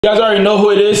You guys already know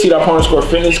who it is,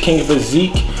 JustC.Palmer, king of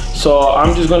physique. So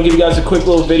I'm just gonna give you guys a quick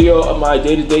little video of my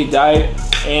day-to-day diet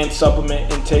and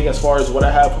supplement intake as far as what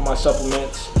I have for my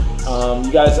supplements.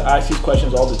 You guys ask these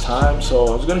questions all the time, so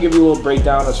I was gonna give you a little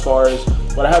breakdown as far as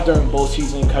what I have during bowl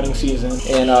season, cutting season,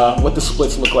 and what the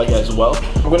splits look like as well.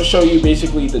 I'm gonna show you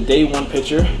basically the day one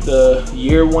picture, the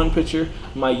year one picture,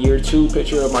 my year two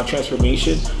picture of my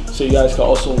transformation, so you guys can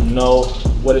also know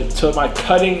what it took, my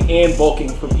cutting and bulking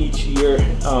from each year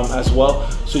as well.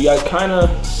 So you guys kind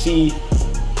of see,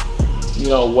 you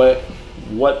know,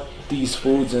 what these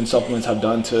foods and supplements have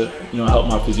done to, you know, help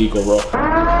my physique overall.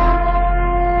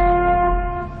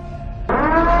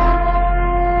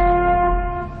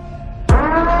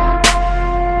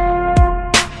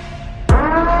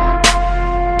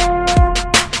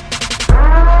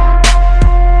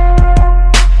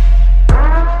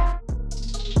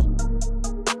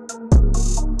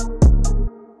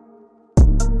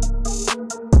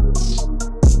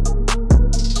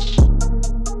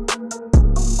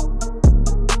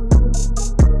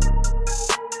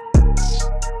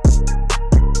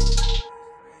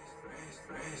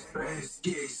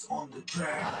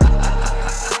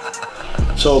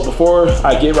 So before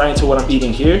I get right into what I'm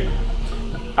eating here,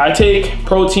 I take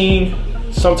protein,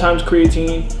 sometimes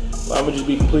creatine. I'm gonna just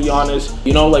be completely honest.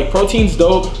 You know, like protein's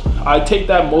dope. I take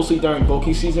that mostly during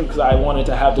bulking season because I wanted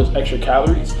to have those extra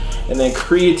calories. And then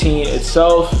creatine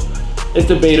itself, it's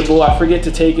debatable. I forget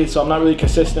to take it, so I'm not really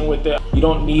consistent with it. You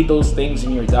don't need those things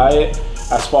in your diet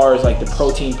as far as like the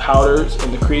protein powders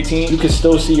and the creatine. You can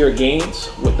still see your gains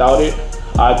without it.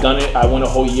 I've done it. I went a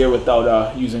whole year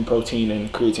without using protein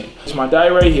and creatine. So my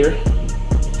diet right here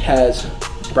has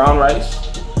brown rice,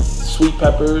 sweet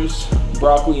peppers,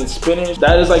 broccoli, and spinach.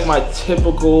 That is like my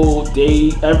typical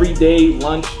day, everyday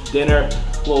lunch, dinner,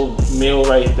 little meal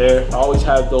right there. I always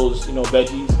have those, you know,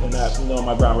 veggies and that, you know,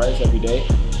 my brown rice every day.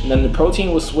 And then the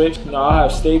protein will switch. You know, I'll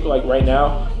have steak like right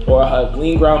now, or I'll have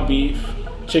lean ground beef,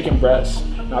 chicken breast.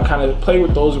 I'll kind of play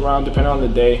with those around depending on the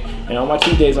day. And on my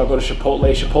cheat days, I'll go to Chipotle.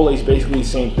 Chipotle is basically the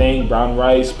same thing: brown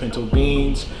rice, pinto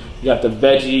beans. You got the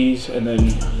veggies, and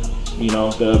then, you know,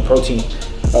 the protein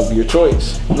of your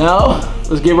choice. Now,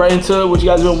 let's get right into what you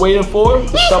guys have been waiting for,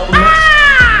 the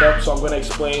supplements. So I'm gonna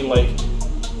explain like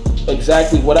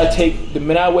exactly what I take the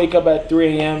minute I wake up at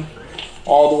 3 a.m.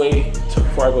 all the way to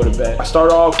before I go to bed. I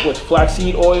start off with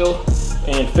flaxseed oil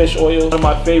and fish oil, one of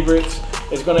my favorites.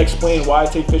 It's gonna explain why I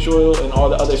take fish oil and all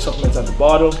the other supplements at the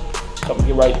bottom. So I'm gonna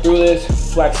get right through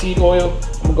this. Flaxseed oil,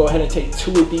 I'm gonna go ahead and take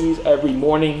 2 of these every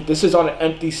morning. This is on an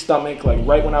empty stomach, like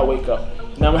right when I wake up.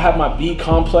 Now I'm gonna have my B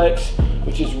complex,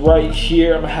 which is right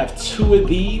here. I'm gonna have 2 of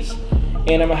these,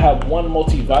 and I'm gonna have 1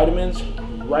 multivitamins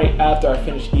right after I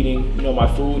finish eating, you know, my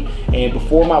food. And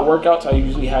before my workouts, I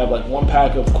usually have like 1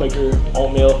 pack of Quaker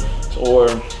oatmeal, or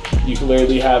you can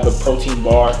literally have a protein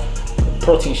bar,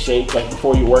 protein shake like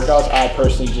before your workouts. I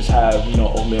personally just have, you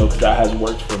know, oatmeal because that has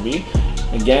worked for me.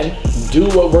 Again, do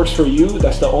what works for you.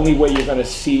 That's the only way you're gonna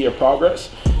see your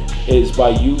progress, is by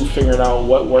you figuring out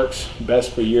what works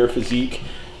best for your physique,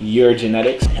 your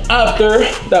genetics. After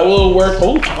that little work,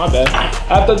 oh my bad.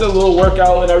 After the little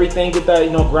workout and everything, get that,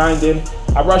 you know, grinding,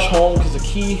 I rush home because the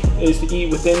key is to eat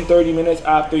within 30 minutes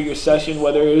after your session,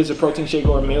 whether it is a protein shake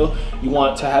or a meal. You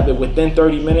want to have it within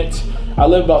 30 minutes. I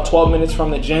live about 12 minutes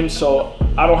from the gym, so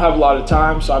I don't have a lot of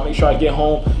time, so I make sure I get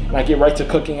home and I get right to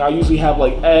cooking. I usually have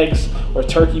like eggs or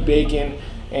turkey bacon,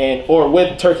 or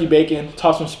with turkey bacon,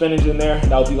 toss some spinach in there.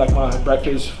 That'll be like my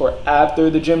breakfast for after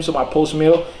the gym, so my post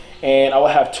meal. And I will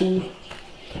have 2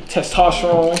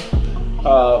 testosterone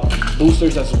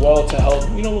boosters as well to help,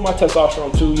 you know, with my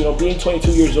testosterone too. You know, being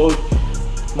 22 years old,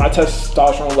 my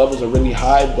testosterone levels are really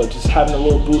high, but just having a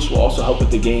little boost will also help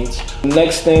with the gains.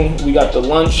 Next thing, we got the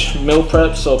lunch meal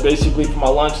prep. So basically for my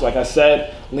lunch, like I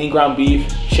said, lean ground beef,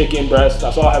 chicken breast,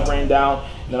 that's all I have written down.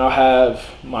 And then I'll have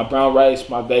my brown rice,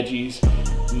 my veggies,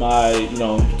 my, you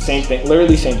know, same thing,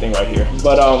 literally same thing right here.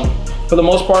 But for the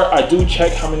most part, I do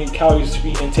check how many calories to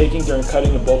be intaking during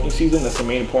cutting and bulking season. That's the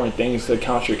main important thing, is to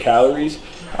count your calories.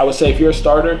 I would say if you're a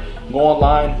starter, go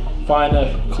online, find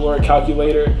a caloric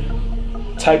calculator,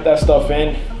 type that stuff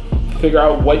in, figure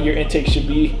out what your intake should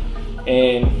be,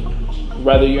 and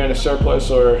whether you're in a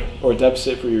surplus or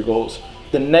deficit for your goals.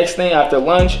 The next thing after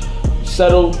lunch,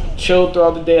 settle, chill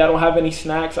throughout the day. I don't have any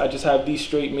snacks. I just have these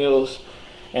straight meals.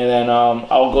 And then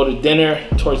I'll go to dinner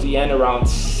towards the end around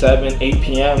 7, 8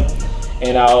 p.m.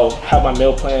 and I'll have my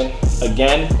meal plan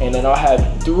again. And then I'll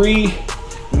have 3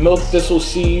 milk thistle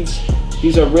seeds.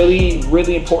 These are really,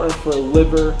 really important for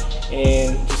liver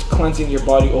and just cleansing your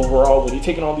body overall. When you're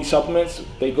taking all these supplements,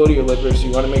 they go to your liver, so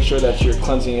you want to make sure that you're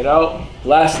cleansing it out.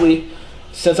 Lastly,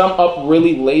 since I'm up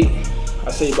really late,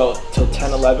 I say about till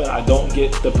 10, 11. I don't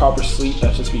get the proper sleep.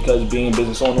 That's just because being a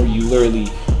business owner, you literally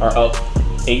are up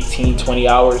 18, 20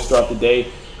 hours throughout the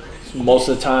day. Most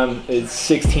of the time it's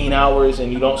 16 hours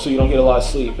and you don't get a lot of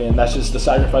sleep, and that's just the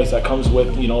sacrifice that comes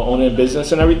with, you know, owning a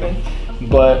business and everything.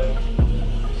 But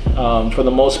for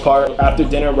the most part, after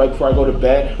dinner, right before I go to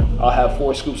bed, I'll have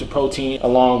 4 scoops of protein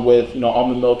along with, you know,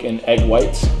 almond milk and egg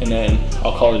whites, and then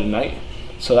I'll call it a night.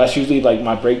 So that's usually like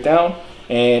my breakdown.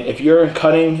 And if you're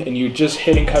cutting and you're just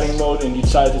hitting cutting mode and you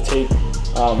decide to take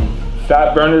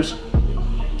fat burners,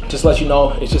 just let you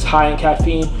know, it's just high in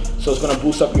caffeine, so it's gonna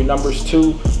boost up your numbers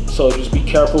too. So just be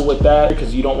careful with that,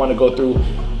 because you don't want to go through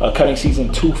a cutting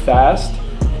season too fast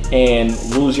and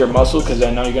lose your muscle, because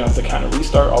then now you're gonna have to kind of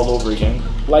restart all over again.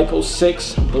 Lipo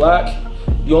 6 Black,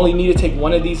 you only need to take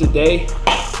 1 of these a day,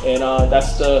 and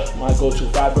that's my go-to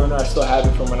fat burner. I still have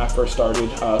it from when I first started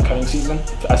cutting season.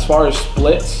 As far as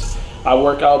splits, I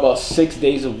work out about 6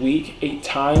 days a week, 8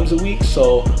 times a week.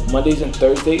 So Mondays and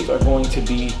Thursdays are going to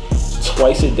be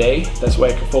twice a day. That's why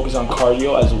I can focus on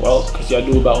cardio as well, because I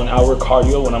do about an hour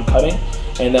cardio when I'm cutting.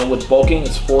 And then with bulking,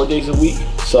 it's 4 days a week.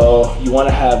 So you want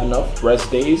to have enough rest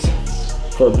days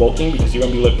for bulking, because you're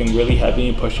going to be lifting really heavy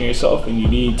and pushing yourself, and you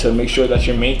need to make sure that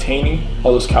you're maintaining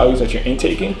all those calories that you're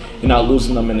intaking and not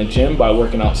losing them in the gym by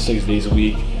working out 6 days a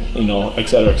week, you know,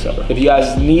 etc., etc. If you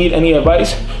guys need any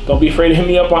advice, don't be afraid to hit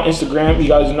me up on Instagram. You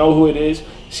guys know who it is.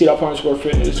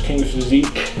 JustC.Palmer_fitness, King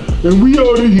Physique, and we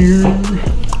out of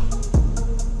here.